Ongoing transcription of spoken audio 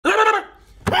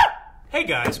Hey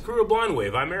guys, Crew of Blind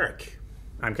Wave, I'm Eric.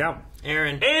 I'm Cal.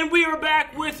 Aaron. And we are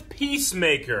back with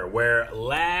Peacemaker, where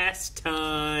last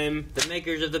time... The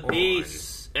makers of the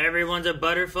peace. Everyone's a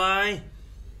butterfly.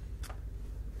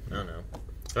 I don't know.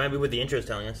 It might be what the intro is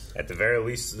telling us. At the very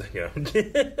least, yeah.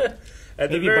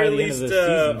 At the very least,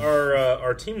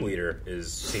 our team leader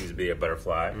seems to be a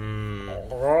butterfly.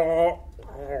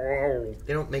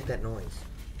 They don't make that noise,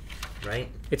 right?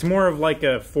 It's more of like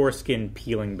a foreskin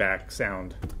peeling back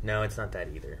sound. No, it's not that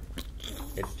either.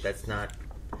 That's not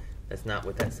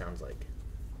what that sounds like.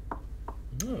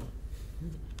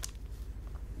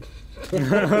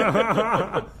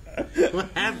 What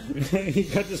happened? He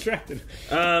got distracted.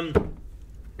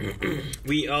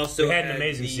 We also had an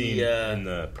amazing scene in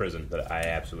the prison that I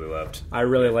absolutely loved. I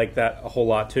really like that a whole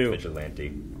lot too.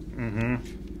 Vigilante.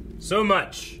 So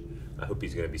much. I hope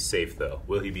he's going to be safe, though.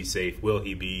 Will he be safe? Will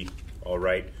he be all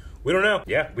right? We don't know.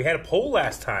 Yeah, we had a poll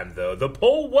last time, though. The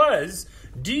poll was,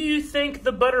 do you think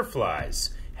the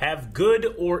butterflies have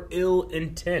good or ill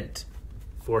intent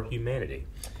for humanity?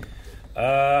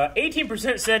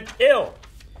 18% said ill.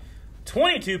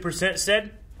 22%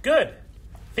 said good.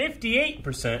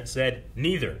 58% said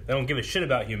neither. They don't give a shit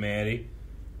about humanity.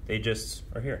 They just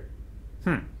are here.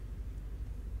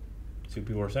 See what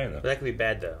people are saying, though. But that could be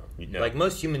bad, though. No. Like,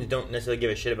 most humans don't necessarily give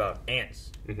a shit about ants.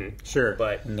 Sure,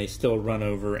 But- and they still run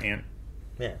over ant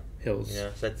Yeah. hills. You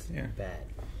know, so that's bad.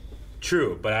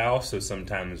 True, but I also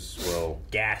sometimes will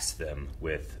gas them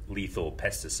with lethal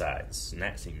pesticides, and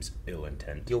that seems ill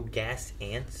intent. You'll gas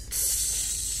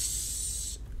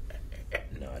ants?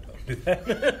 No, I don't do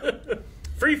that.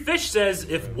 Free Fish says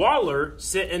if Waller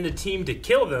sent in a team to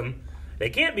kill them, they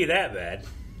can't be that bad.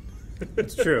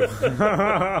 It's true.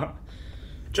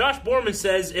 Josh Borman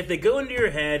says if they go into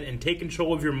your head and take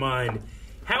control of your mind,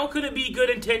 how could it be good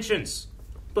intentions?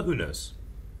 But who knows?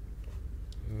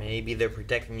 Maybe they're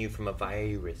protecting you from a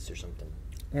virus or something.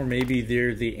 Or maybe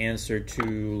they're the answer to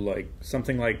like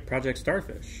something like Project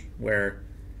Starfish, where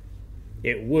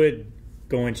it would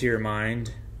go into your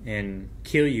mind and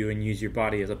kill you and use your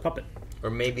body as a puppet. Or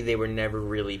maybe they were never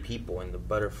really people, and the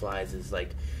butterflies is like,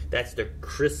 that's their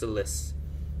chrysalis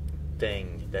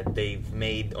thing that they've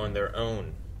made on their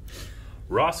own.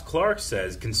 Ross Clark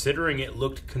says, considering it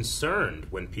looked concerned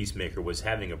when Peacemaker was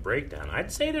having a breakdown,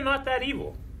 I'd say they're not that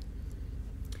evil.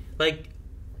 Like,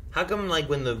 how come like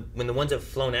when the ones have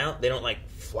flown out, they don't like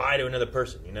fly to another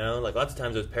person? You know, like lots of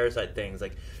times those parasite things.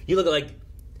 Like you look at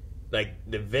like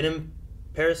the venom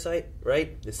parasite,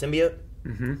 right? The symbiote.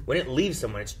 When it leaves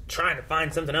someone, it's trying to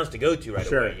find something else to go to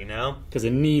right away. You know, because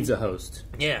it needs a host.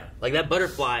 Yeah, like that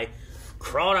butterfly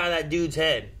crawled out of that dude's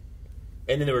head,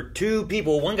 and then there were two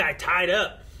people. One guy tied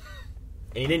up,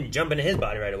 and he didn't jump into his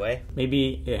body right away.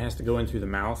 Maybe it has to go in through the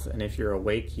mouth, and if you're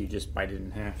awake, you just bite it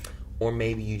in half. Or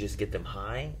maybe you just get them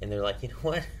high, and they're like, you know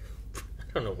what? I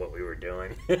don't know what we were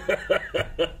doing.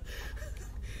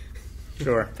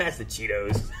 Sure. Pass the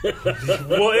Cheetos.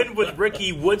 We'll end with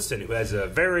Ricky Woodson, who has a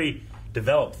very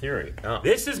developed theory.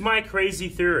 This is my crazy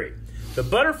theory. The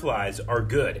butterflies are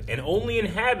good and only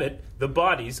inhabit the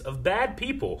bodies of bad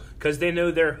people because they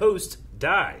know their host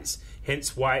dies,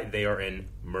 hence why they are in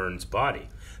Murn's body.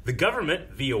 The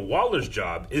government, via Waller's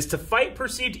job, is to fight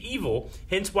perceived evil,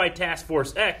 hence why Task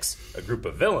Force X, a group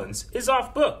of villains, is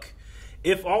off book.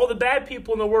 If all the bad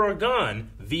people in the world are gone,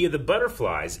 via the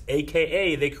butterflies,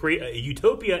 aka they create a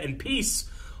utopia and peace,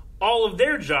 all of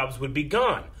their jobs would be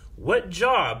gone. What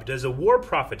job does a war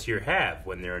profiteer have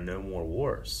when there are no more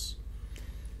wars?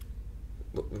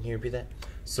 Can you repeat that?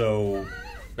 So,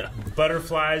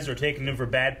 butterflies are taking them for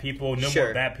bad people. No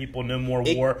more bad people. No more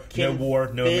war. No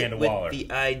war. No Amanda Waller. With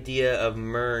the idea of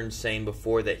Murn saying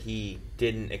before that he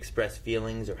didn't express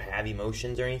feelings or have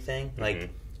emotions or anything. Like,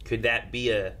 could that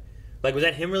be a... Like, was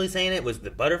that him really saying it? Was the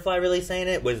butterfly really saying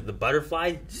it? Was the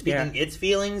butterfly speaking its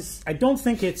feelings? I don't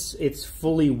think it's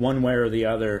fully one way or the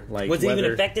other. Like, was it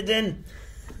even affected then?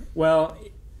 Well,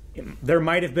 there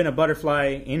might have been a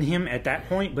butterfly in him at that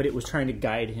point, but it was trying to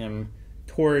guide him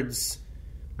towards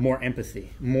more empathy,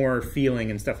 more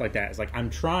feeling and stuff like that. It's like, I'm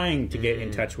trying to get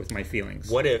in touch with my feelings.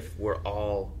 What if we're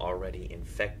all already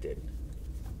infected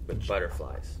with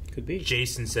butterflies? Could be.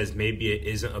 Jason says maybe it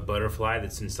isn't a butterfly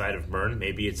that's inside of Murn.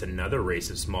 Maybe it's another race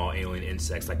of small alien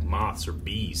insects like moths or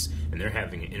bees, and they're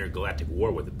having an intergalactic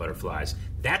war with the butterflies.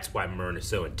 That's why Murn is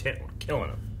so intent on killing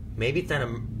them. Maybe it's not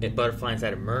a butterfly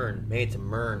inside of Murn. Maybe it's a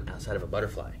Murn outside of a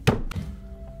butterfly.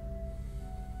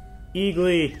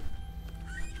 Eagly.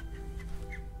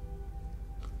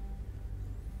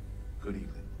 Good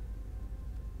evening.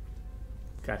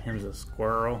 Got him as a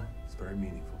squirrel. It's very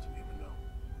meaningful to me, but no.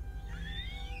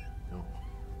 No.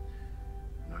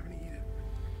 I'm not gonna eat it.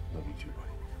 Love you too,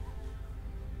 buddy.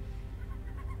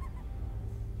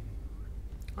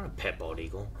 want a pet bald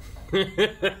eagle.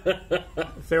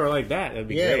 If they were like that, that'd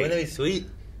be Yeah, great. wouldn't that be sweet?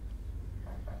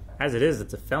 As it is,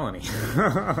 it's a felony.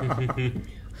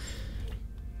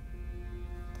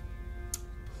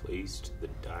 Placed the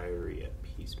diary at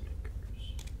Peacemakers.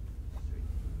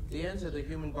 They enter the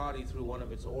human body through one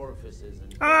of its orifices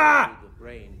and Ah! through the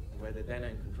brain, where they're then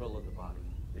in control of the body.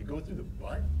 They go through the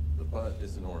butt? The butt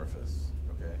is an orifice,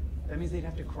 okay? That means they'd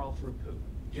have to crawl through poop.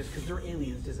 Just because they're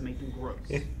aliens doesn't make them gross.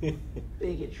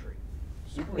 Bigotry.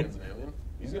 Superman's an alien.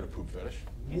 He's got a poop fetish.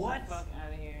 What? Fuck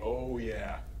out of here. Oh,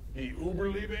 yeah. He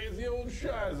uberliebt the old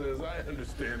scheiße, as I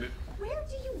understand it. Where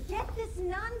do you get this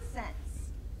nonsense?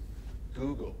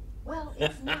 Google. Well,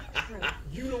 it's not true.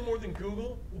 You know more than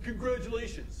Google? Well,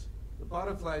 congratulations. The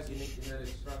butterfly's unique genetic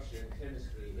structure and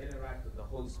chemistry interact with the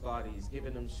host bodies,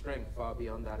 giving them strength far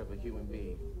beyond that of a human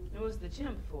being. What was the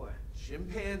chimp for?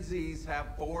 Chimpanzees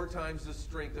have 4 times the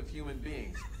strength of human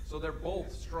beings, so they're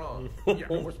both strong. Yeah,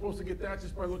 we're supposed to get that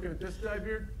just by looking at this guy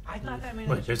beard? I thought that meant.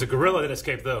 Wait, there's a gorilla that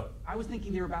escaped, though. I was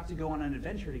thinking they were about to go on an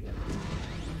adventure together.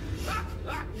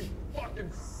 You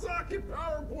fucking suck at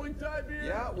PowerPoint, Ty beard!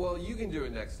 Yeah, well, you can do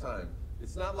it next time.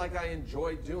 It's not like I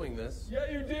enjoy doing this. Yeah,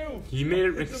 you do. You made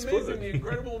it It's explode. amazing the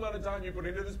incredible amount of time you put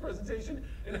into this presentation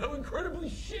and how incredibly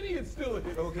shitty it still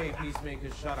is. Okay,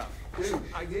 Peacemaker, shut up. Dude,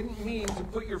 I didn't mean to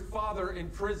put your father in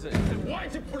prison. Then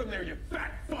why'd you put him there, you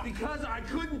fat fuck? Because I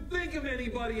couldn't think of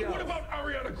anybody else. What about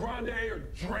Ariana Grande or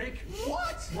Drake?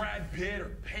 What? Brad Pitt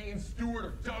or Payne Stewart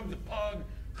or Doug the Pug?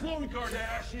 Khloe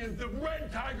Kardashian, the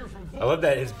red tiger from I love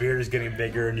that his beard is getting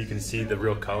bigger and you can see the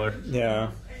real color. Yeah.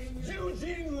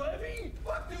 Eugene Levy?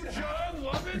 Fuck dude, John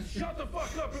Lovett? Shut the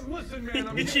fuck up and listen, man.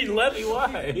 I'm Eugene Levy,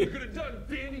 why? You could have done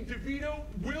Danny DeVito,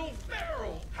 Will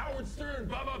Ferrell, Howard Stern,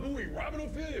 Baba Booey, Robin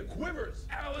Ophelia, Quivers,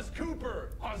 Alice Cooper,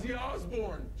 Ozzy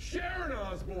Osbourne, Sharon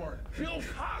Osbourne, Bill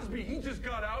Cosby. He just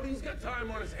got out. He's got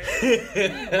time on his hands.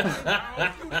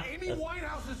 Dude, Amy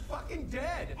Winehouse is fucking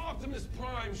dead. Optimus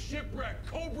Prime, Shipwreck,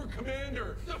 Cobra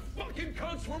Commander, the fucking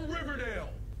cunts from Riverdale.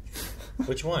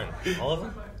 Which one? All of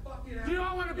them? Do you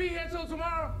all want to be here till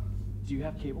tomorrow? Do you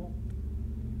have cable?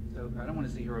 So I don't want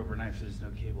to stay here overnight if there's no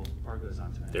cable. Fargo's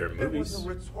on tonight. There are It was movies. a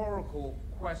rhetorical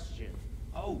question.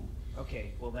 Oh,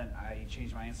 okay. Well then, I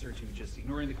changed my answer to just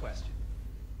ignoring the question.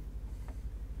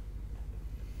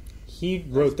 He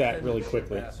wrote that really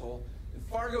quickly. Asshole. And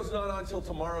Fargo's not on till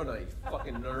tomorrow night, you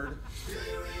fucking nerd.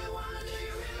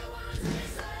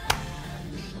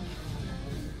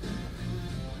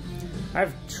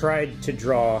 I've tried to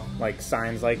draw like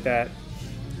signs like that.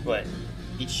 What?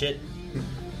 Eat shit?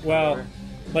 Well,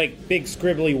 like big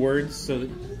scribbly words so that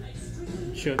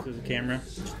show it to the camera.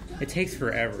 It takes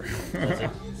forever.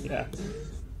 Yeah.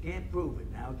 Can't prove it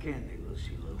now, can they,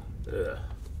 Lucy Lou? Ugh.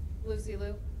 Lucy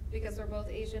Lou, because we're both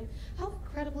Asian. How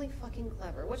incredibly fucking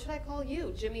clever. What should I call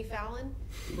you, Jimmy Fallon?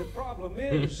 The problem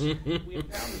is, we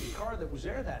found the car that was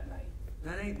there that night.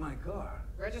 That ain't my car.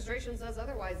 Registration says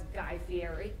otherwise, Guy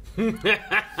Fieri. I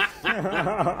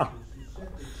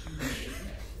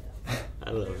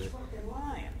love it. Fucking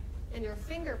lying. And your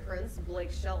fingerprints,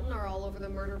 Blake Shelton, are all over the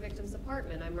murder victim's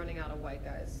apartment. I'm running out of white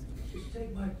guys. Just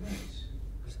take my place.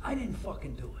 Because I didn't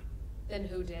fucking do it. Then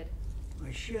who did? My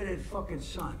shithead fucking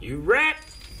son. You rat!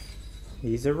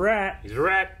 He's a rat. He's a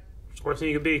rat. Worst thing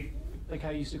you could be. Like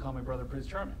how you used to call my brother Prince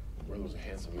Charming. Brother was a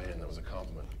handsome man. That was a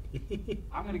compliment.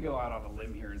 I'm going to go out on a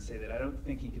limb here and say that I don't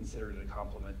think he considered it a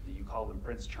compliment that you called him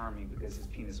Prince Charming because his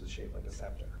penis was shaped like a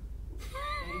scepter.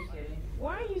 Are you kidding?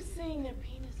 Why are you seeing their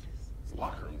penises? It's a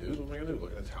locker room, dude. What am I gonna do?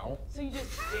 Look at a towel? So you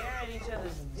just stare at each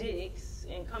other's dicks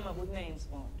and come up with names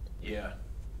for them? Yeah.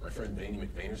 My friend Vanny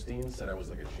McVaynerstein said I was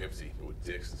like a gypsy, but with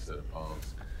dicks instead of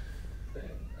palms.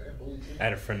 I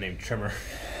had a friend named Trimmer.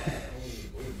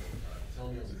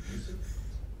 Telling me I was abusive?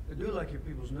 I do like your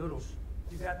people's noodles.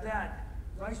 You got that.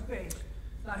 Rice base.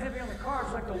 Not heavy on the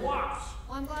carbs like the wops.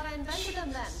 Well, I'm glad I invented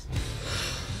them then.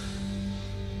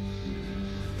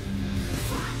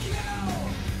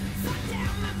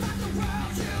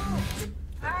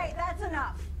 All right, that's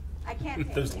enough. I can't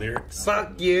take Those it. lyrics.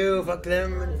 Fuck you, fuck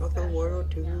them, and fuck the world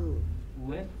too.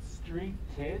 Lit Street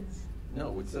Kids?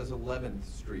 No, it says 11th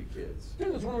Street Kids.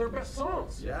 Dude, that's one of their best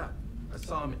songs. Yeah. I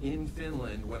saw him in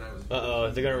Finland when I was...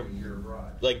 Uh-oh, they're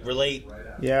gonna, like, relate. Right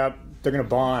after. Yeah, they're gonna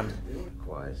bond. It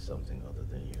requires something other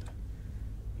than your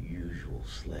usual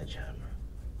sledgehammer.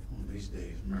 One of these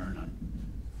days, Myrna,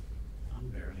 I'm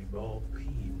barely bald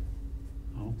peen.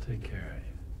 I'll take care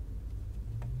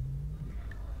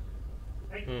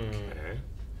of you. Okay.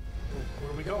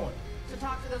 Where are we going? To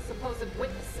talk to those supposed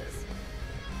witnesses.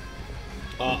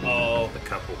 Uh-oh. The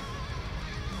couple.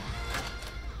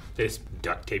 They just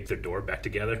duct tape their door back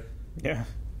together. Yeah.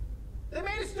 They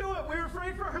made us do it. We were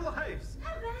afraid for our lives.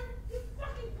 How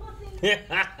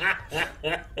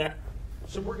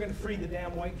So we're gonna free the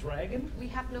damn white dragon? We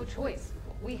have no choice.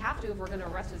 We have to if we're gonna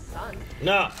arrest his son.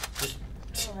 No.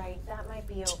 All right, that might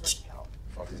be overkill.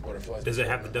 Fuck these butterflies. Does it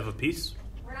have the Dove of Peace?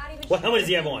 We're not even. What helmet does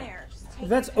he have in on? there. Just take If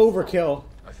that's it this way. overkill,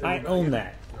 I own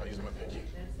that. I'm not using my pinky.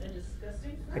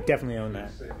 I definitely own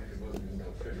that.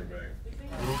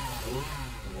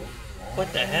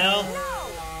 What the hell?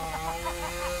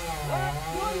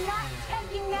 You're not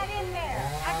taking that in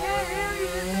there. I can't hear you.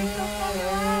 This thing's so fucking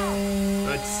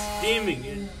loud. It's steaming.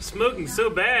 It's smoking so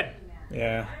bad.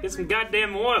 Yeah. Get some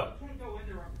goddamn oil.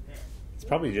 It's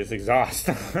probably just exhaust.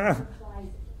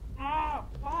 Ah,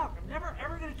 fuck! I'm never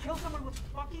ever gonna kill someone with a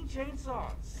fucking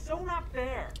chainsaw. It's so not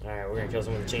fair. Alright, we're gonna kill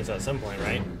someone with a chainsaw at some point,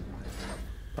 right?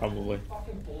 Probably.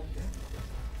 Fucking bullshit.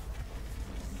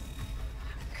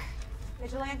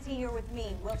 Vigilante, you're with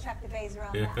me. We'll check the baser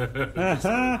on Yeah.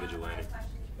 that. Vigilante.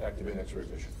 Activate X-ray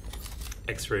vision.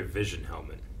 X-ray vision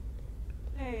helmet.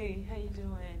 Hey, how you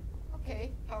doing?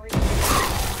 Okay, how are you?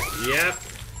 Yep.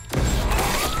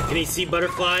 Can he see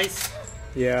butterflies?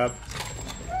 Yeah.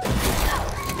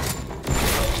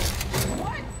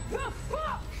 What the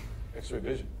fuck? X-ray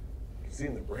vision. You can see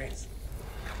in the brains.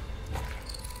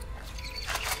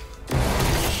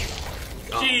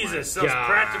 Jesus, that was gosh.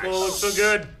 practical. It looks so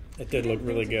good. It did look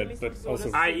really good, but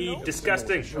also I.e.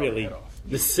 disgusting. really.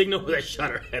 The signal that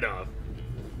shot her head off.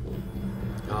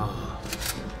 Oh.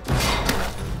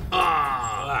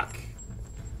 Ah. Fuck.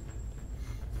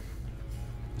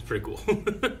 It's pretty cool.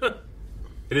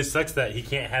 It just sucks that he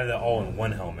can't have that all in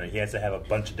one helmet. He has to have a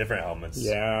bunch of different helmets.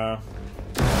 Yeah.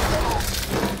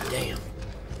 Damn.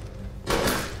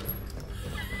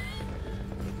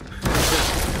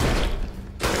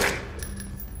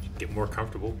 Get more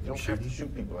comfortable. You don't have to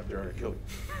shoot people out there to kill you.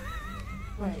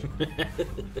 Right.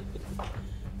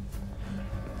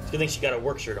 Good thing she got a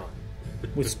work shirt on.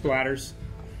 With splatters.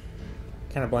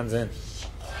 Kind of blends in.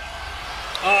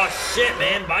 Oh shit,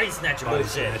 man! Body snatcher Body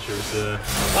bullshit. snatchers,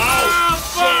 Oh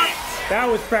shit! That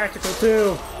was practical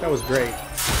too. That was great.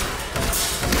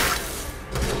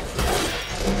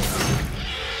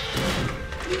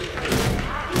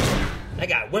 That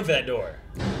guy went for that door.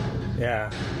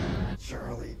 Yeah.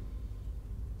 Charlie,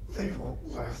 they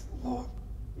won't last long.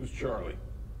 Who's Charlie?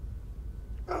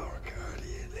 Our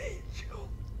guardian angel.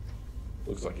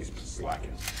 Looks like he's been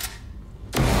slacking.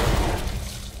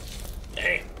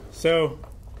 Damn. So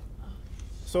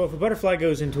if a butterfly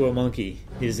goes into a monkey,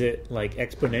 is it like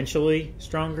exponentially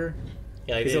stronger?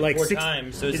 Yeah, Is it like 4 six,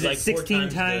 times? So it's is like it 16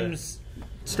 4 times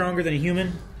stronger than a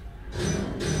human?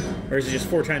 Or is it just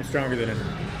 4 times stronger than a...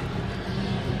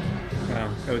 Wow,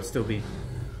 that would still be...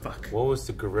 Fuck. What was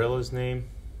the gorilla's name?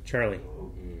 Charlie.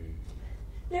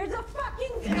 There's a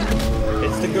fucking.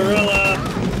 It's the gorilla.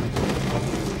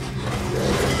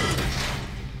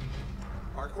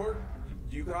 Hardcore?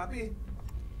 Do you copy?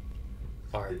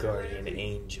 Our guardian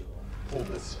angel. Hold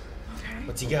this.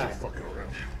 What's he got? Fucking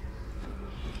around.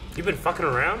 You been fucking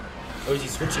around? Oh, is he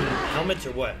switching helmets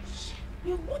or what?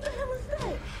 Yo, what the hell is that?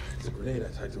 It's a grenade I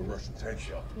tied to a Russian tank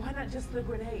shell. Why not just the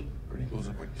grenade? Grenade blows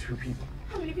up like 2 people.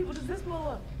 How many people does this blow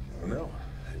up? I don't know.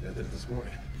 I did it this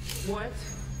morning. What?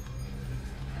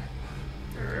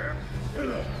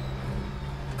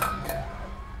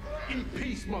 Eat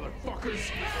peace,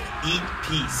 motherfuckers. Eat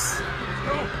peace.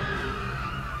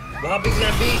 Well, how big can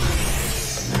that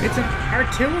be? It's an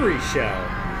artillery shell.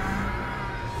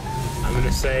 I'm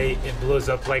gonna say it blows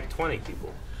up like 20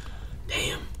 people.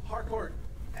 Damn. Hardcore.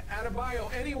 Adebayo,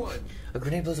 anyone. A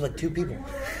grenade blows up like 2 people.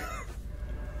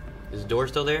 Is the door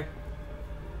still there?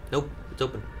 Nope, it's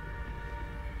open.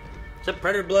 Is that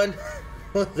predator blood?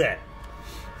 What's that?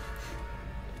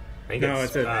 I think No,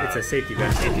 it's a safety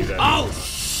vest. safety vest. Oh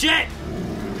shit!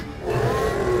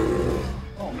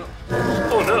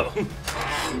 Oh no!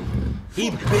 He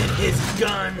bit his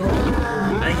gun.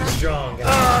 I think he's strong, guys.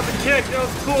 Ah, the kick! That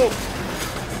was cool!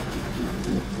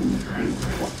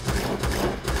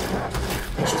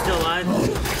 Is she still alive?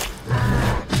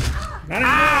 Not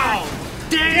anymore. Ow!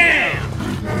 Damn!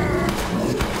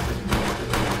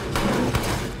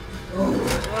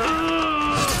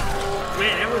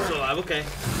 Man, everyone's still alive. Okay.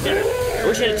 Yeah. I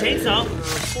wish I had a chainsaw.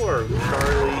 Poor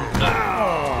Charlie.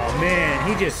 Oh, man.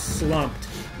 He just slumped.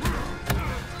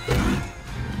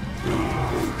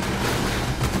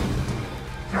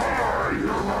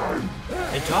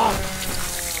 Hey, talk.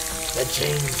 The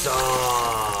chainsaw.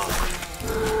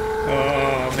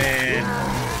 Oh, man.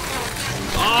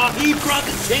 Oh, he brought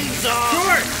the chainsaw.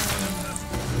 George!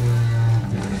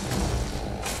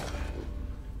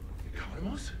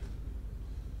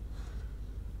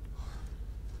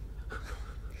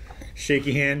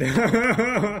 Shaky hand.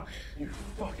 You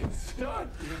fucking stud.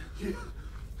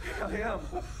 I am.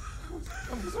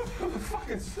 I'm a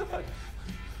fucking stud.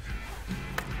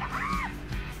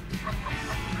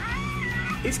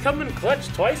 He's coming clutch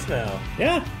twice now.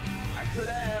 Yeah. I could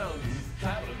have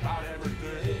traveled about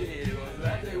everything.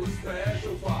 That day was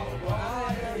special, followed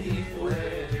by a heat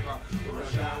wave.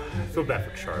 I feel bad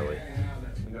for Charlie.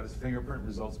 We got his fingerprint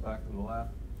results back from the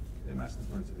lab. They matched the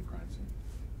prints of the crime scene.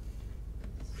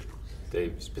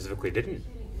 They specifically didn't.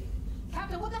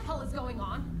 Captain, what the hell is going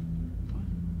on?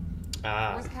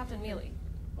 Where's Captain Mealy?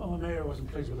 Well, the mayor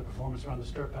wasn't pleased with the performance around the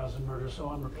Sturphausen murder, so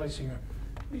I'm replacing her.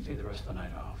 You take the rest of the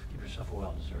night off. Give yourself a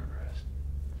well-deserved rest.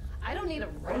 I don't need a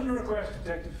What is your request,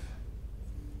 Detective?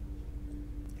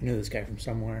 I knew this guy from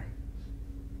somewhere.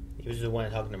 He was the one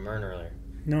talking to Mern earlier.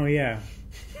 No, yeah.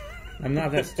 I'm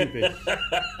not that stupid.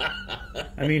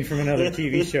 I mean, from another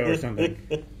TV show or something.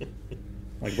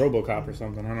 Like RoboCop or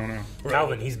something. I don't know.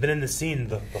 Calvin, he's been in the scene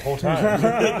the whole time.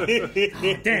 Oh,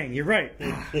 dang, you're right.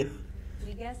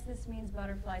 We guess this means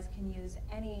butterflies can use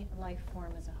any life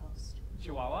form as a host.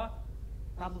 Chihuahua?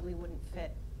 Probably wouldn't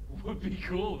fit. Would be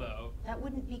cool, though. That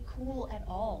wouldn't be cool at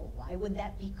all. Why would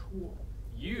that be cool?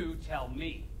 You tell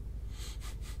me.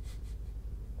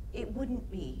 It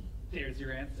wouldn't be. There's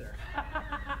your answer.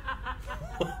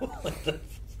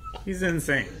 He's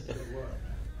insane.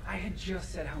 I had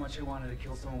just said how much I wanted to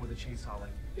kill someone with a chainsaw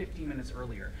like 15 minutes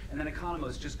earlier, and then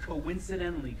Economos just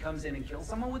coincidentally comes in and kills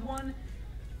someone with one?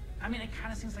 I mean, it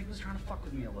kind of seems like he was trying to fuck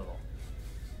with me a little.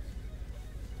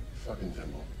 Fucking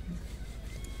Jimbo.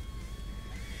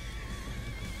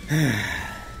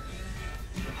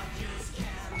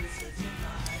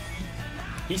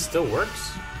 He still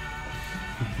works?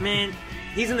 Man,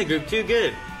 he's in the group too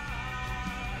good.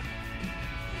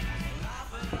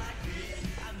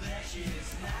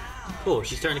 Cool,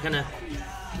 she's starting to kind of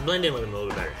blend in with him a little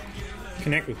bit better.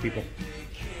 Connect with people.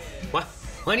 Why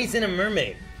did he send a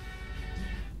mermaid?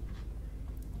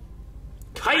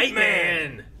 Kite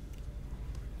Man!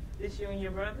 This you and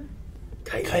your brother?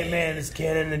 Kite Man is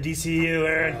canon in the DCU,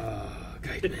 Aaron.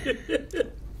 Kite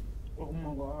Man. Oh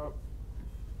my god.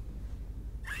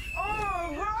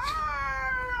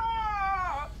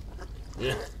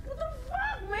 Yeah. What the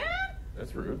fuck, man?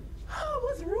 That's rude. Oh,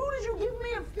 what's rude is you give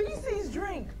me a feces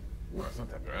drink. Well, that's not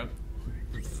that bad.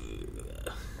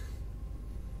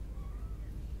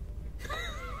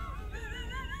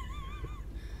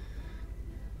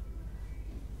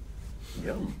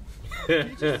 Yum.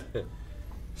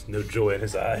 There's no joy in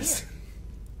his eyes.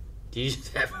 Do you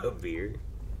just have a beer?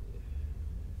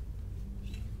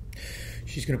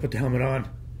 She's gonna put the helmet on.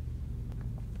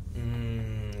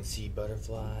 See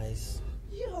butterflies.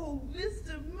 Yo,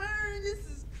 Mr. Mern, this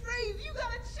is crazy. You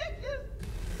gotta check this.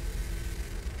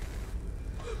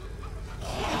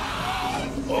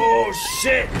 Oh,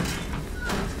 shit!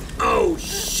 Oh,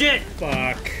 shit!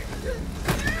 Fuck.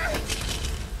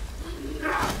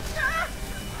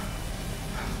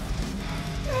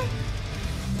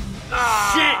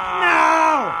 Shit!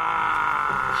 No!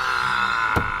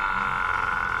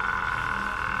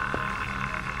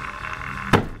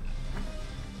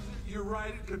 You're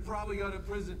right, it could probably go to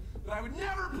prison, but I would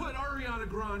never put Ariana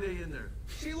Grande in there.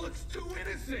 She looks too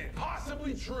innocent.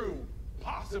 Possibly true.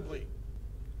 Possibly.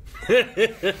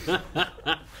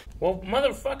 Well,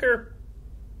 motherfucker.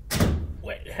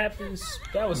 What happens?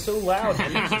 That was so loud.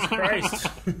 Jesus Christ.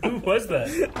 Who was that?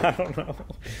 I don't know.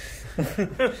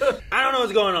 I don't know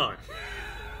what's going on.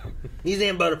 These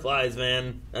damn butterflies,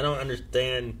 man. I don't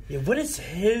understand. Yeah, what is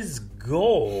his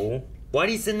goal? Why'd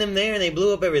he send them there and they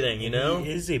blew up everything, you know?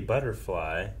 He is a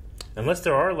butterfly. Unless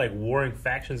there are, like, warring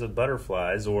factions of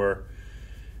butterflies or,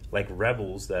 like,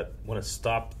 rebels that want to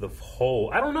stop the whole...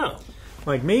 I don't know.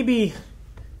 Like, maybe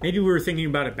we were thinking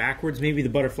about it backwards. Maybe the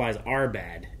butterflies are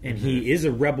bad, and he is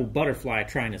a rebel butterfly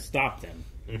trying to stop them.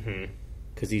 Mm-hmm.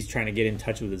 Because he's trying to get in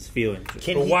touch with his feelings.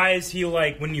 But why is he,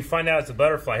 like, when you find out it's a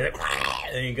butterfly, he's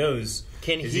like, and he goes...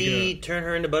 Can he turn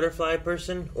her into butterfly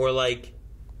person? Or, like...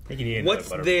 What's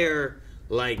their,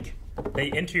 like... They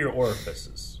enter your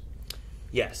orifices.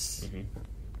 Yes.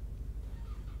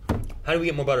 How do we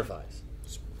get more butterflies?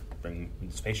 Bring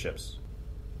spaceships.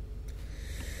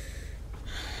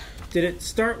 Did it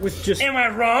start with just... Am I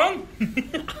wrong?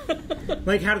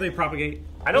 Like, how do they propagate?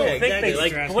 I don't think exactly. they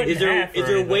like. split Is in there half is or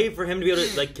there a anything. way for him to be able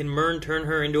to, like, can Mern turn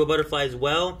her into a butterfly as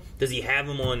well? Does he have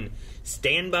them on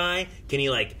standby? Can he,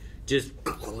 like, just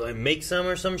make some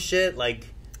or some shit? Like,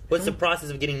 what's the process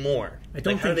of getting more? I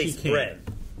don't like, how do they think he spread?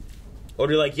 Or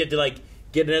do, like, you have to, like,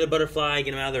 get another butterfly,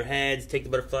 get them out of their heads, take the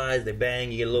butterflies, they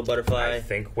bang, you get a little butterfly? I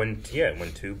think when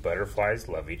two butterflies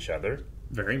love each other,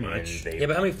 very much. And they Yeah,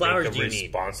 but how many flowers make do you a need?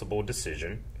 responsible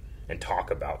decision and talk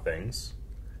about things.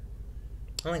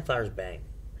 I don't think flowers bang.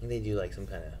 I think they do, like, some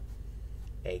kind of...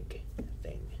 egg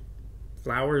thing.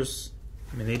 Flowers,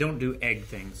 I mean, they don't do egg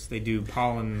things. They do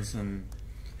pollens and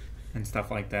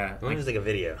stuff like that. I want to like a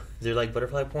video. Is there like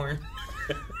butterfly porn?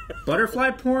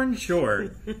 Butterfly porn?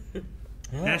 Sure.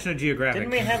 National Geographic.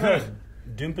 Didn't we have a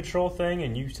Doom Patrol thing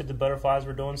and you said the butterflies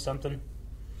were doing something?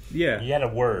 Yeah. You had a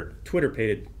word.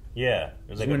 Twitter-pated. Yeah.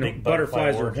 It was like when a big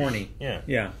butterflies were orgy. horny. Yeah.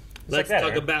 Yeah. Let's like that,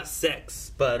 talk Aaron. about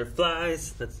sex.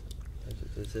 Butterflies. That's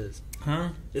what this is. Huh?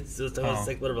 It's just about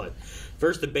sex butterflies.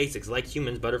 First, the basics. Like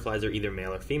humans, butterflies are either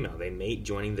male or female. They mate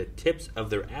joining the tips of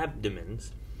their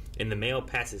abdomens, and the male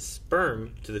passes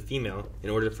sperm to the female in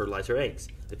order to fertilize her eggs.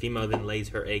 The female then lays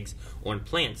her eggs on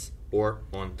plants or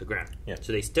on the ground. Yeah.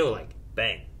 So they still like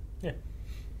bang. Yeah.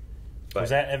 But Was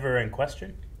that ever in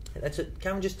question? that's it.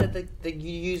 Calvin just said that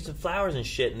you use the flowers and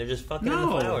shit, and they're just fucking in the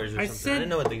No, flowers or I something. said- I didn't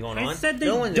know what was going on. I said they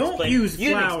no one's don't explained- use You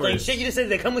didn't explain flowers. shit. You just said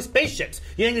they come with spaceships.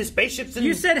 You think there's spaceships in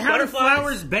You said how do butterflies?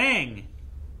 flowers bang?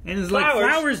 And it's like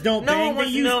flowers don't no bang. one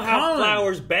wants they to use know how pollen.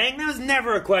 flowers bang. That was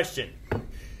never a question.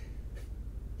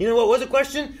 You know what was a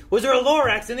question? Was there a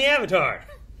Lorax in the Avatar?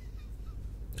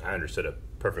 I understood it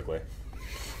perfectly.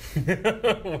 wait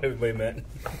a minute.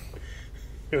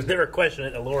 It was never a question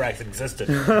that a Lorax existed.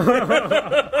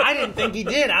 I didn't think he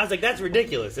did. I was like, that's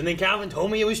ridiculous. And then Calvin told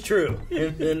me it was true.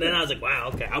 And then I was like,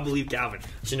 wow, okay, I'll believe Calvin.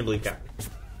 I shouldn't have believed Calvin.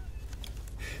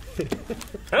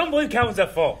 I don't believe Calvin's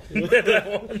at fault. You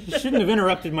shouldn't have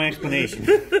interrupted my explanation.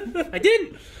 I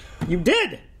didn't. You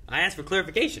did. I asked for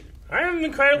clarification. I am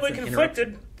incredibly That's an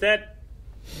conflicted that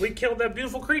we killed that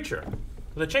beautiful creature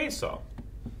with a chainsaw.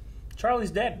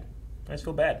 Charlie's dead. I just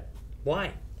feel bad.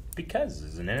 Why? Because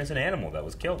it's an innocent animal that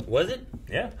was killed. Was it?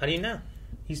 Yeah. How do you know?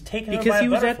 He's taken over Because by a he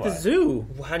was at butterfly. the zoo.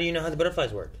 How do you know how the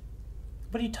butterflies work?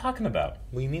 What are you talking about?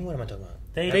 What do you mean, what am I talking about?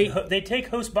 They take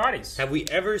host bodies. Have we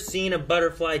ever seen a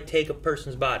butterfly take a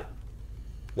person's body?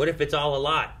 What if it's all a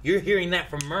lie? You're hearing that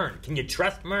from Mern. Can you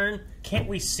trust Mern? Can't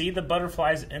we see the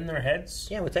butterflies in their heads?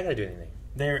 Yeah, what's that got to do with anything?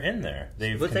 They're in there.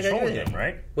 They've What's that got to do controlled with them,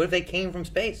 anything? right? What if they came from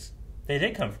space? They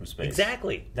did come from space.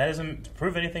 Exactly. That doesn't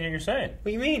prove anything that you're saying. What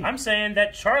do you mean? I'm saying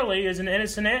that Charlie is an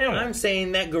innocent animal. I'm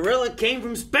saying that gorilla came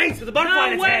from space with a butterfly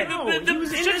in its head. He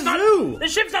was in ship's the zoo. The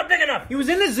ship's not big enough. He was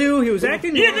in the zoo. He was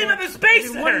acting. You didn't think about the space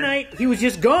And center. one night he was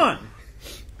just gone.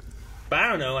 But I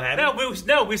don't know what happened.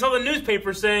 No, we saw the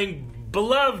newspaper saying,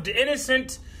 beloved,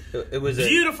 innocent, It was a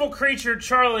beautiful creature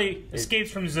Charlie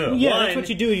escapes from zoo. Yeah, One- that's what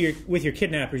you do with your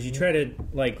kidnappers. You try to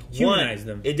humanize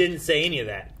them. It didn't say any of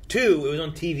that. Two, it was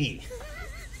on TV.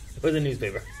 It was a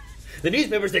newspaper. The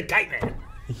newspaper said Kite Man.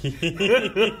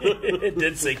 It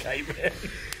did say Kite Man.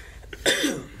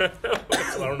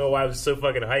 I don't know why I was so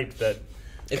fucking hyped that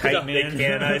Kite they Man.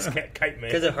 canonized Kite Man.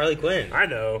 Because of Harley Quinn. I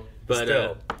know, But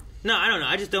still. no, I don't know.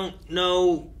 I just don't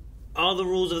know all the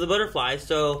rules of the butterfly,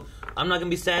 so I'm not gonna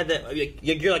be sad that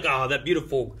you're like, oh, that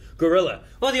beautiful gorilla.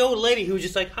 Well, the old lady who was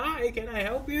just like, hi, can I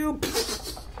help you?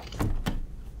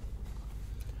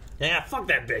 Yeah, fuck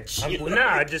that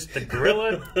bitch. The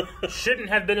gorilla shouldn't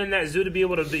have been in that zoo to be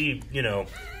able to be,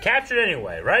 captured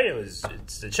anyway, right?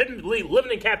 It shouldn't be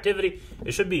living in captivity.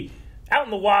 It should be out in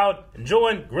the wild,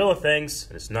 enjoying gorilla things.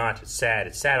 And it's not. It's sad.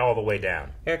 It's sad all the way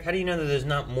down. Eric, how do you know that there's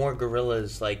not more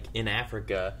gorillas like in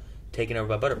Africa taken over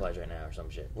by butterflies right now or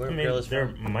some shit? Where are gorillas there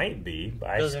from? might be, but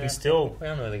I Gorillas in can Africa? still. I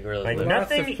don't know where the gorillas Like live.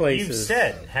 nothing of you've places.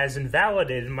 said has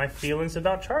invalidated my feelings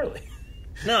about Charlie.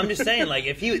 No, I'm just saying, like,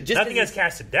 if he just Nothing has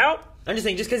casted doubt. I'm just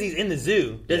saying, just because he's in the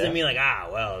zoo doesn't Yeah. mean like,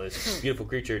 this beautiful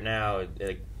creature now.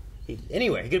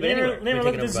 Anywhere, he could have You been anywhere. never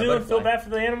look at the zoo and feel bad for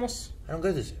the animals? I don't go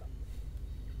to the zoo.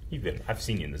 You've been. I've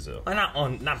seen you in the zoo.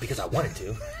 Not because I wanted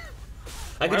to.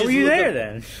 I could Why just were you look there up-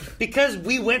 then? Because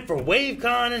we went for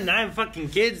WaveCon and I have fucking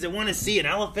kids that want to see an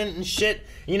elephant and shit.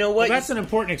 You know what? Well, that's an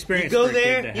important You experience. go for a kid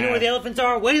there, to you know where have. the elephants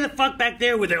are? Way the fuck back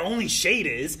there where their only shade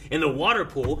is, in the water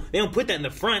pool. They don't put that in the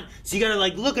front, so you gotta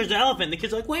like, look, there's the elephant. And the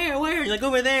kid's like, where? You're like,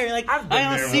 over there. You're like, I've been I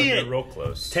don't there see when it. they're real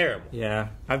close. Terrible. Yeah,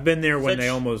 I've been there when Such- they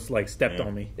almost stepped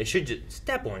on me. They should just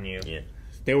step on you. Yeah.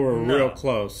 They were No. real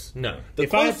close. No. The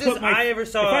If I had closest put my, I ever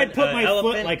saw if I'd put an my foot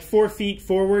elephant, like 4 feet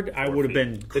forward, I would have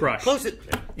been the crushed closest,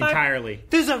 entirely.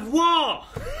 There's a wall.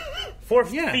 4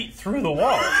 feet through the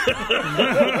wall.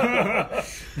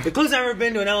 The closest I've ever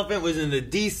been to an elephant was in the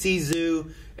DC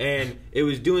Zoo, and it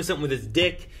was doing something with its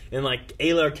dick, and like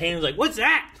Ayla Arcane was like, "What's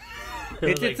that?" And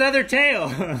I It's was its like, other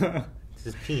tail. It's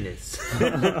his penis.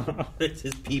 It's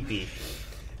his pee-pee.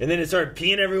 And then it started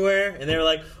peeing everywhere, and they were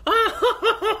like,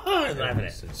 "Ah!" and laughing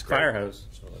at it. It's Fire hose.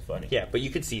 It's really funny. Yeah, but you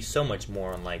could see so much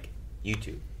more on like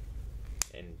YouTube,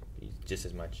 and just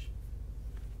as much.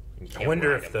 You I can't wonder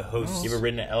ride if them. the host. You ever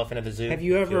ridden an elephant at the zoo? Have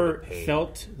you ever the pain.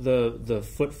 felt the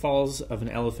footfalls of an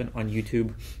elephant on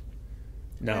YouTube?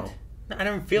 No. No, I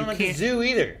don't feel You like the can't- zoo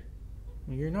either.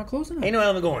 You're not close enough. Ain't no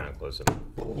element going. Not close enough.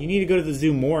 You need to go to the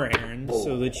zoo more, Aaron,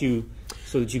 so that you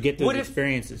get those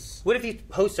experiences. What if his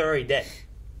hosts are already dead?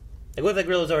 Like, what if that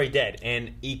gorilla's already dead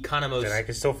and Economos Then I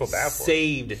can still feel bad for him.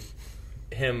 saved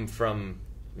him from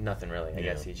nothing really? I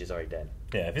guess he's just already dead.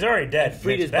 Yeah, if he's already dead,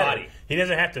 freed makes his better. body. He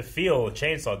doesn't have to feel a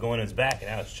chainsaw going in his back and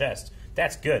out his chest.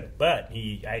 That's good, but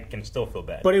I can still feel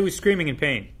bad. But he was screaming in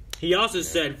pain. He also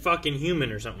said fucking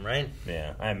human or something, right?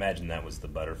 Yeah, I imagine that was the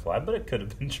butterfly, but it could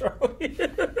have been Charlie.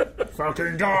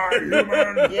 Fucking die,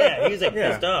 human! Yeah, he was like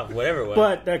pissed off, whatever it was.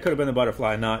 But that could have been the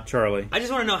butterfly, not Charlie. I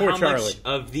just want to know Poor how Charlie. much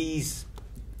of these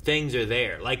things are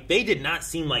there. Like, they did not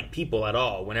seem like people at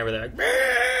all whenever they're like,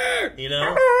 "Brrr," you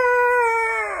know?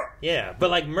 Yeah, but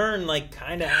like Mern, like,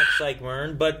 kind of acts like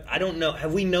Mern, but I don't know.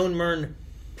 Have we known Mern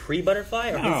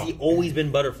pre-butterfly, or has he always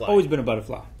been butterfly? Always been a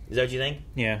butterfly. Is that what you think?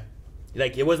 Yeah.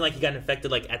 Like, it wasn't like he got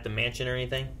infected, like, at the mansion or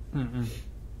anything? Mm-mm.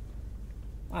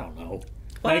 I don't know.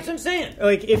 Well, that's what I'm saying.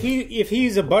 Like, if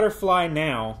he's a butterfly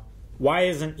now, why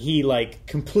isn't he, like,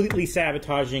 completely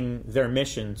sabotaging their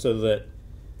mission so that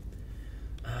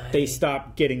they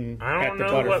stop getting at the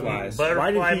butterflies?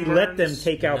 Why did he let them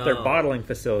take out their bottling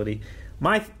facility?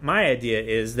 My idea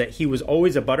is that he was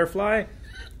always a butterfly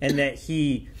and that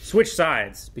he switched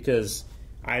sides because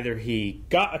either he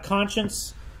got a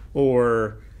conscience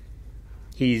or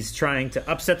he's trying to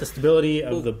upset the stability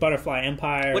of the butterfly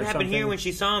empire. What or happened something. here when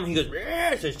she saw him? He goes,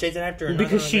 "Rah!" So she's chasing after her and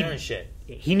Because knocking her down and shit.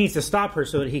 he needs to stop her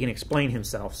so that he can explain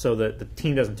himself, so that the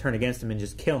team doesn't turn against him and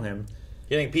just kill him.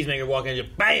 You think Peacemaker walk in and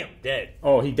just BAM! Dead.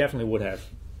 Oh, he definitely would have.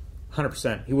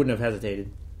 100%. He wouldn't have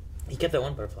hesitated. He kept that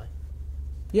one butterfly.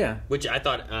 Yeah. Which I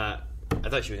thought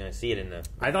she was going to see it in the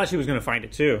I thought she was going to find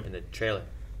it too. in the trailer.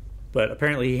 But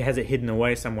apparently he has it hidden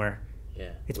away somewhere.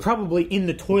 Yeah. It's probably in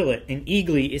the toilet, and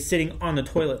Eagly is sitting on the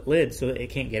toilet lid so that it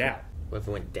can't get out. What if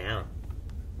it went down?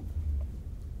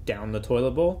 Down the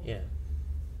toilet bowl? Yeah.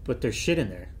 But there's shit in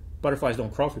there. Butterflies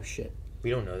don't crawl through shit.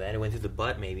 We don't know that. It went through the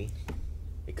butt, maybe.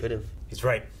 It could have. He's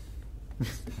right.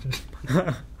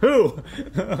 Who?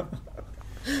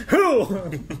 Who?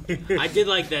 I did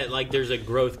like that. Like, there's a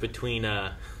growth between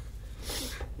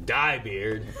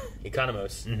Diebeard,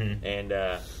 Economos,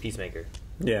 and Peacemaker.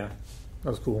 Yeah, that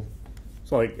was cool.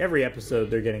 So, like, every episode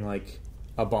they're getting, like,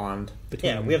 a bond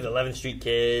between... Yeah, we have the 11th Street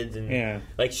Kids, and Yeah.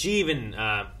 like, she even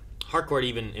Harcourt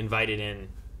even invited in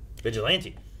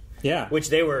Vigilante. Yeah. Which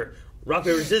they were rock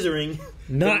paper scissoring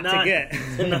Not to get.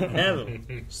 to not have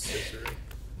him.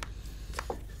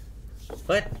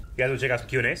 What? You guys want to check out some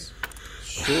Q&As?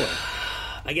 Sure.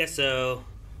 I guess so.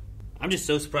 I'm just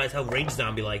so surprised how rage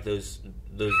zombie like those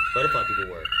butterfly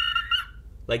people were.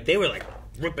 Like, they were like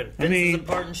ripping fences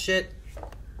apart and shit.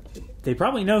 They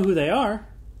probably know who they are.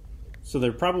 So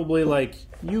they're probably like,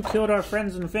 you killed our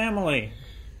friends and family.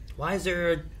 Why is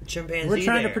there a chimpanzee We're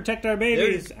trying there? to protect our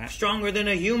babies. They're stronger than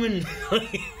a human.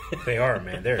 They are,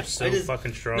 man. They're so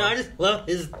fucking strong. No, I just love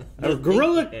his... A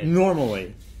gorilla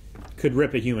normally could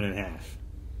rip a human in half.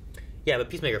 Yeah, but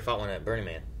Peacemaker fought one at Burning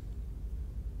Man.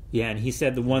 Yeah, and he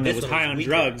said the one that This was one high was on weaker.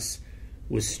 drugs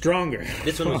was stronger.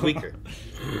 This one was weaker.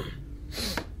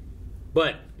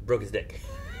 But broke his dick.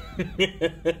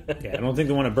 Yeah, I don't think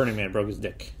the one at Burning Man broke his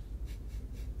dick.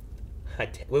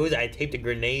 What was it? I taped a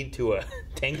grenade to a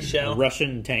tank shell? A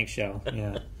Russian tank shell,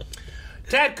 yeah.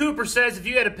 Tad Cooper says, if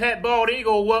you had a pet bald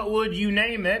eagle, what would you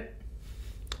name it?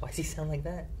 Why does he sound like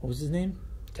that? What was his name?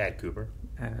 Tad Cooper.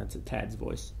 That's a Tad's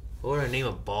voice. What would I name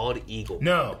a bald eagle?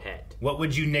 No. Pet? What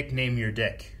would you nickname your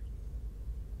dick?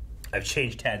 I've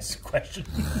changed Tad's question.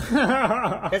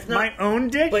 That's not my own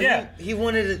dick. But Yeah. he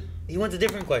wanted. He wants a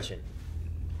different question.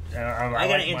 I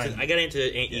gotta answer. I gotta answer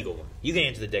the eagle one. You can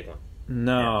answer the dick one.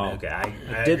 No. Yeah, okay,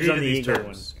 I Dibs agree on to the these eagle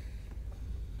terms.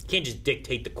 You can't just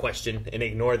dictate the question and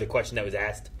ignore the question that was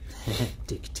asked.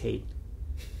 Dictate.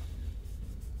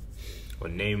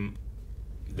 Well, name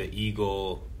the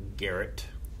eagle Garrett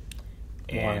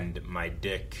and my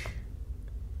dick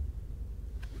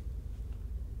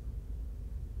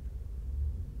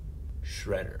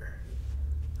Shredder.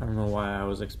 I don't know why I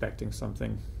was expecting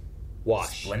something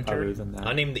Wash. other than that.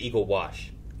 I'll name the eagle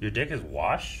Wash. Your dick is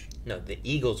Wash? No, the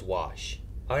eagle's Wash.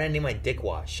 Why would I name my dick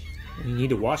Wash? You need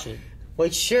to wash it. Well,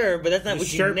 sure, but that's not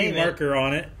what you Sharpie name marker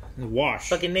on it. And wash.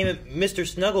 Fucking name it Mr.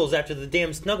 Snuggles after the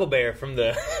damn Snuggle Bear from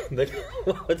the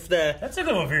what's the... That's a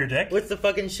good one for your dick. What's the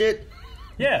fucking shit?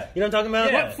 Yeah. You know what I'm talking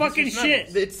about? Yeah, What fucking Mr. shit?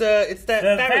 Snuggles. It's that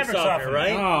The fabric fabric softener, softener.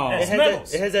 right? Oh. It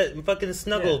Snuggles. has that fucking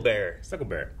Snuggle Bear. Snuggle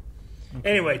Bear.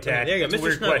 Anyway, Tad, There you go, it's a Mr.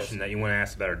 weird Snuggles. question that you want to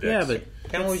ask about our dicks. Yeah,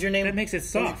 but Cam, what was your name? that makes it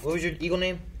soft. What was your eagle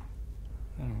name?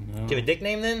 I don't know. Do you have a dick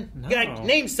name then? No. You gotta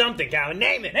name something, Calvin.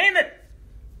 Name it. Name it!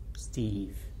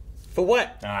 Steve. For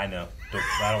what? I know.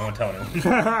 I don't want to tell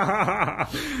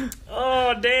anyone.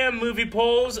 Oh, damn movie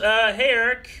polls. Hey,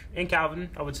 Eric and Calvin,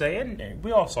 I would say. And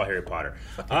we all saw Harry Potter.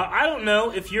 I don't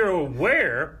know if you're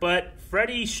aware, but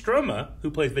Freddie Stroma, who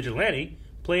plays Vigilante,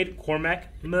 played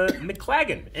Cormac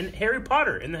McLagan in Harry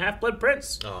Potter in The Half-Blood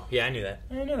Prince. Oh, yeah, I knew that.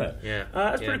 I know that. Yeah.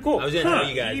 That's pretty cool. I was going to tell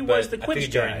you guys, He but was the I Quidditch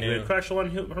figured you guy already who knew. had crushed on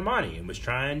Hermione and was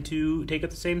trying to take up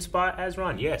the same spot as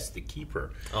Ron. Yes, the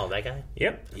Keeper. Oh, that guy?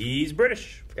 Yep, he's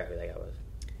British. Forgot who that guy was.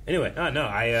 Anyway, no,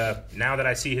 I now that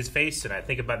I see his face and I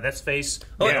think about this face,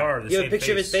 Oh, they yeah. are the You have same a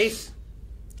picture of his face?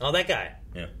 Oh, that guy.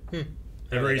 Yeah. Remember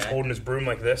Remember he's that guy? holding his broom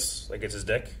like this, like it's his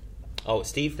dick? Oh,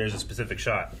 Steve? There's a specific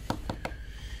shot.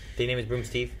 Did he name his broom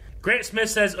Steve? Grant Smith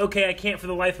says, okay, I can't for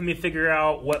the life of me figure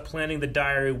out what planting the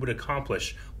diary would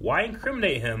accomplish. Why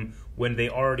incriminate him when they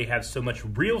already have so much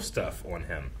real stuff on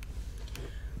him?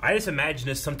 I just imagine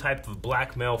it's some type of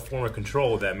blackmail form of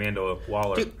control that Amanda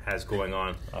Waller has going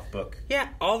on off book. Yeah,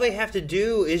 all they have to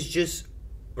do is just...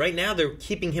 Right now, they're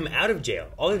keeping him out of jail.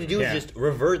 All they have to do is just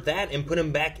revert that and put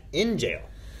him back in jail.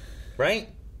 Right?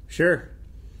 Sure.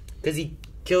 Because he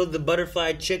killed the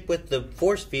butterfly chick with the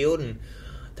force field, and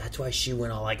that's why she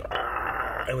went all like...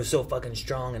 "Argh," and was so fucking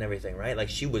strong and everything, right? Like,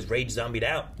 she was rage zombied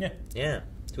out. Yeah. Yeah.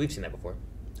 So we've seen that before.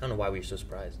 I don't know why we were so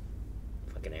surprised.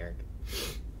 Fucking Eric.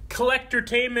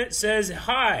 Collectortainment says,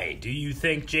 hi, do you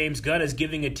think James Gunn is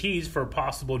giving a tease for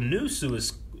possible new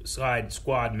Suicide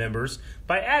Squad members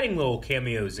by adding little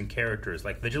cameos and characters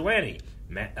like Vigilante,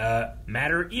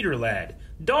 Matter Eater Lad,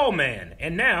 Doll Man,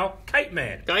 and now Kite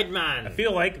Man? Kite Man. I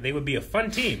feel like they would be a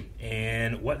fun team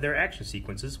and what their action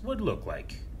sequences would look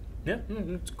like. Yeah,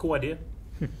 it's a cool idea.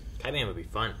 Kite Man would be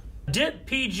fun. Dip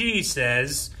PG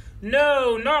says,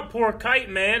 no, not poor Kite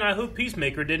Man. I hope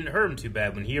Peacemaker didn't hurt him too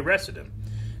bad when he arrested him.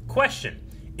 Question: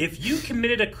 if you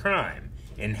committed a crime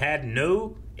and had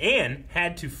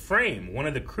to frame one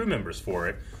of the crew members for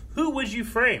it, who would you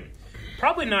frame?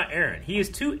 Probably not Aaron. He is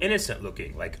too innocent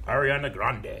looking, like Ariana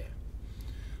Grande.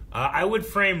 I would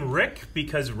frame Rick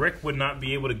because Rick would not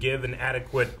be able to give an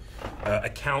adequate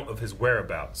account of his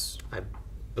whereabouts. I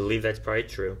believe that's probably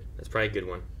true. That's probably a good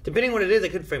one. Depending on what it is, I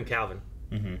could frame Calvin.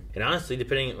 Mm-hmm. And honestly,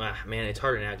 depending... man, it's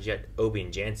harder now because you got Obi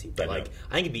and Jancy. But, I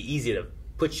think it'd be easy to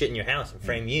put shit in your house and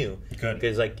frame you. You could.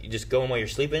 Because, you just go in while you're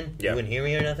sleeping. You wouldn't hear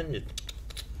me or nothing.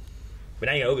 But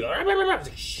now you got Obi.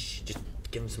 Like, shh, just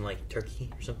give him some, turkey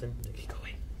or something. Like, go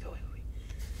away, Obi.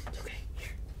 It's okay.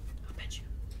 Here, I'll pet you.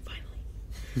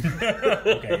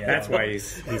 Finally. Okay, yeah, that's why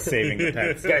he's saving the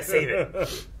pets. Gotta save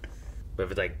it. But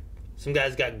if it's some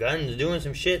guy's got guns doing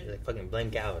some shit, fucking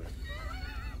blame Calvin.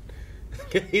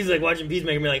 He's watching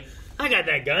Peacemaker and be like, I got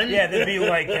that gun. Yeah, they'd be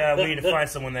like, we need to find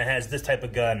someone that has this type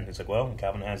of gun. It's like, well,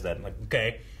 Calvin has that. I'm like,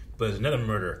 okay, but there's another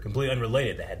murder, completely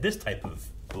unrelated, that had this type of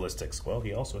ballistics. Well,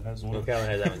 he also has one. Well, Calvin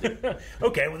has that one too.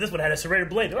 Okay, well, this one had a serrated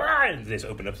blade. Ah! And they just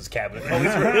opened up his cabinet. Oh,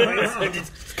 he's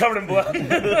just covered in blood.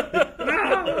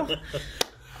 No!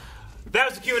 That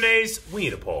was the Q&As. We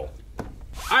need a poll.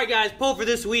 All right, guys, poll for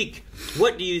this week.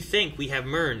 What do you think we have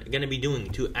Myrn going to be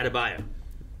doing to Adebayo?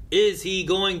 Is he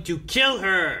going to kill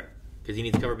her? Because he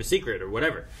needs to cover up a secret or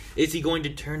whatever. Is he going to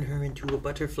turn her into a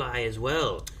butterfly as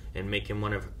well and make him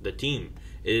one of the team?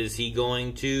 Is he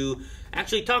going to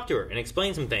actually talk to her and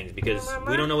explain some things? Because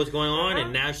we don't know what's going on,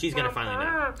 and now she's going to finally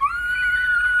know.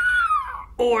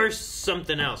 Or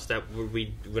something else that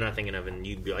we're not thinking of, and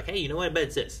you'd be like, hey, you know what? I bet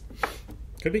it's this.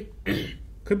 Could be.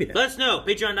 Could be that. Let us know.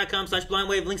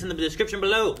 Patreon.com/blindwave. Links in the description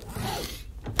below.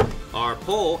 Our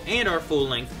poll and our full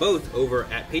length both over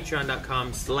at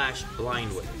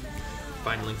patreon.com/blindwave.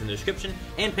 Find the links in the description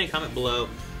and pin a comment below.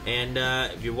 And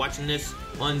if you're watching this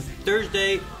on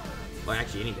Thursday, well,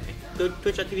 actually any day, go to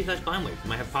twitch.tv/blindwave. We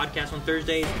might have podcasts on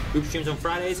Thursdays, group streams on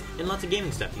Fridays, and lots of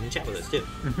gaming stuff. You can chat with us too.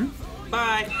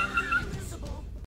 Bye.